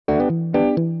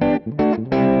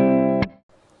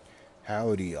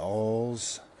Howdy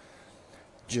alls.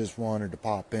 Just wanted to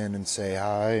pop in and say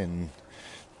hi and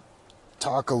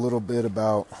talk a little bit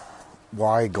about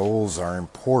why goals are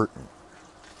important.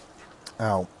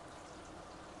 Now,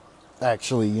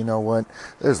 actually, you know what?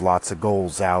 There's lots of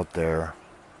goals out there.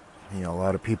 You know, a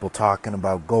lot of people talking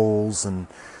about goals, and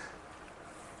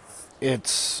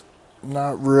it's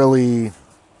not really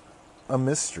a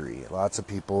mystery. Lots of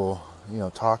people,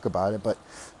 talk about it, but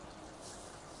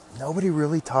nobody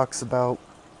really talks about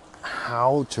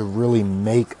how to really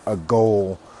make a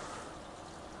goal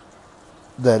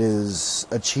that is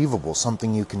achievable,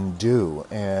 something you can do.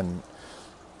 And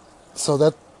so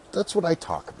that's what I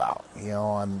talk about.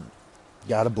 I'm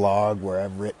got a blog where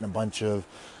I've written a bunch of,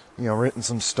 written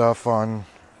some stuff on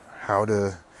how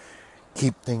to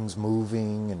keep things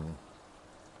moving and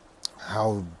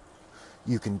how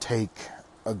you can take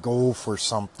a goal for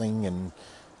something and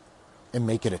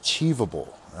make it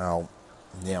achievable. Now,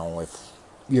 if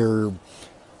you're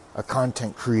a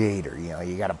content creator,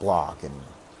 you got a blog and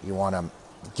you want to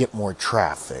get more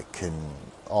traffic and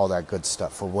all that good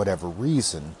stuff for whatever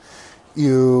reason,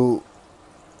 you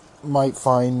might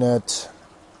find that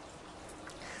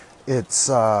it's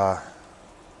a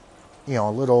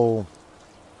little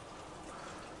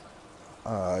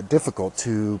difficult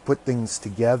to put things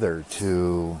together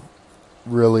to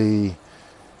really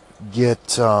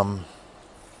get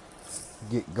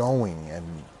going.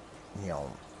 And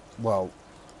well,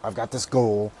 I've got this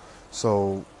goal,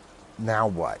 so now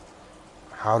what?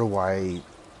 How do I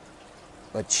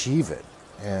achieve it?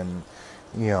 And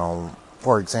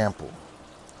for example,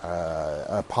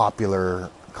 a popular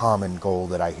common goal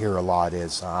that I hear a lot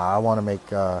is I want to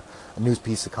make a new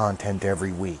piece of content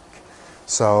every week.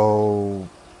 So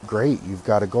great, you've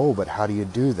got a goal, but how do you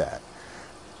do that?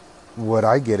 What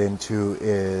I get into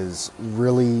is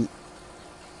really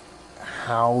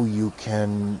how you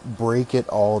can break it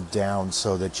all down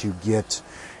so that you get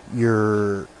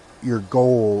your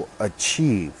goal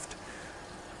achieved.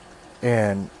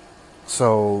 And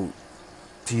so,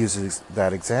 to use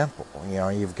that example,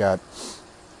 you've got,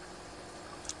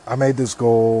 I made this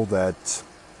goal that,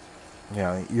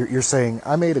 you're saying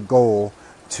I made a goal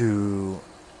to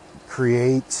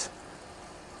create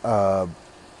a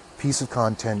piece of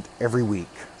content every week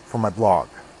for my blog.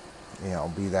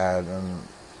 Be that an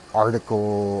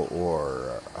article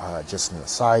or just a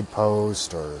side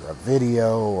post or a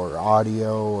video or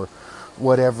audio or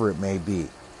whatever it may be.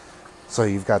 So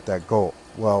you've got that goal.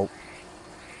 Well,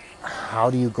 how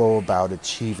do you go about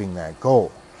achieving that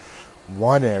goal?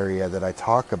 One area that I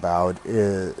talk about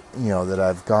is, that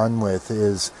I've gone with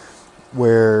is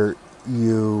where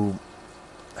you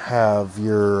have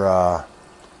your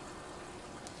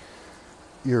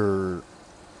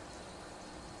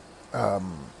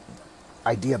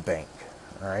idea bank.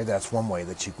 All right, that's one way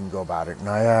that you can go about it. And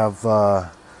I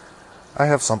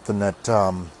have something that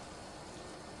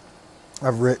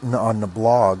I've written on the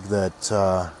blog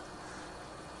that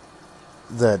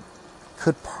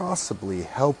could possibly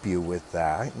help you with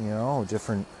that.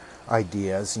 Different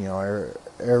ideas.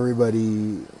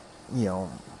 Everybody,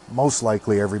 most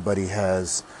likely everybody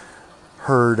has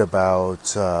heard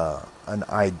about an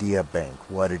idea bank,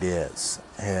 what it is.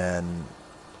 And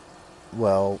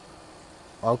well,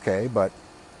 okay, but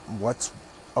what's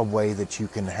a way that you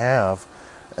can have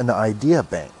an idea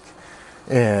bank?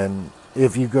 And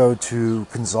if you go to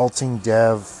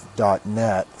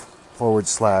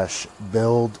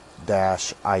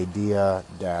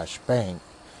consultingdev.net/build-idea-bank,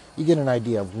 you get an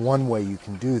idea of one way you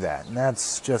can do that. And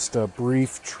that's just a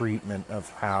brief treatment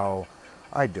of how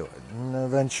I do it. And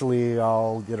eventually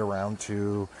I'll get around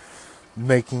to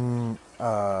making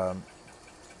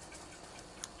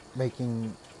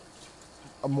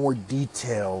a more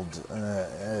detailed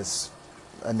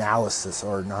analysis,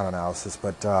 or not analysis,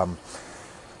 but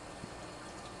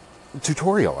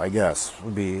tutorial, I guess,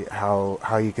 would be how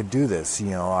you could do this.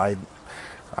 I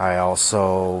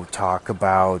also talk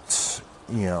about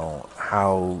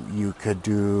how you could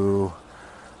do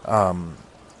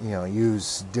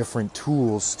use different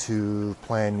tools to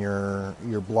plan your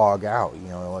blog out,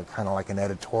 kind of like an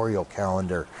editorial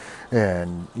calendar.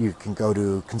 And you can go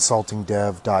to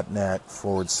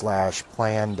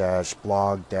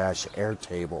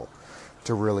consultingdev.net/plan-blog-airtable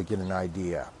to really get an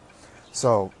idea.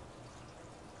 So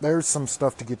there's some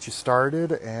stuff to get you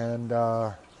started. And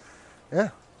yeah,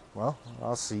 well,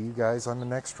 I'll see you guys on the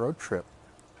next road trip.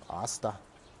 Hasta.